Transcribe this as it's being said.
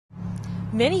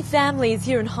Many families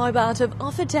here in Hobart have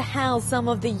offered to house some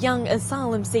of the young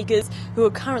asylum seekers who are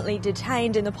currently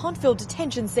detained in the Pontville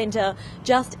Detention Centre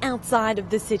just outside of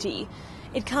the city.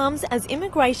 It comes as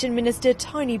Immigration Minister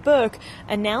Tony Burke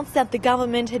announced that the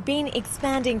government had been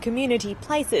expanding community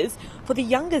places for the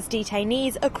youngest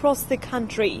detainees across the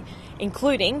country,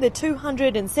 including the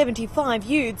 275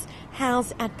 youths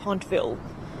housed at Pontville.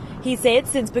 He said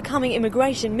since becoming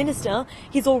Immigration Minister,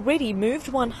 he's already moved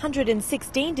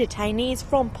 116 detainees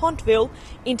from Pontville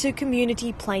into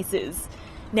community places.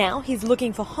 Now he's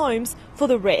looking for homes for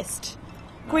the rest.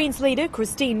 Greens leader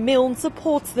Christine Milne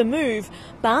supports the move,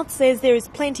 but says there is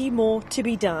plenty more to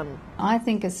be done. I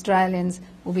think Australians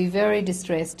will be very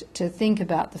distressed to think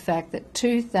about the fact that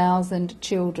 2,000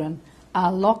 children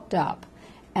are locked up.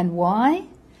 And why?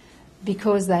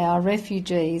 Because they are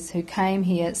refugees who came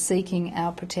here seeking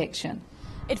our protection.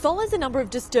 It follows a number of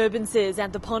disturbances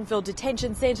at the Pontville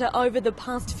Detention Centre over the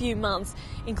past few months,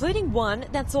 including one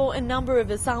that saw a number of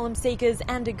asylum seekers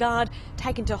and a guard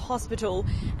taken to hospital,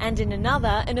 and in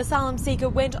another, an asylum seeker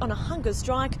went on a hunger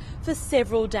strike for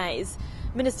several days.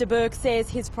 Minister Burke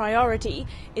says his priority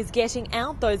is getting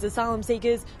out those asylum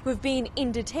seekers who have been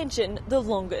in detention the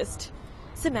longest.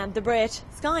 Samantha Brett,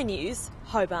 Sky News,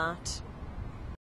 Hobart.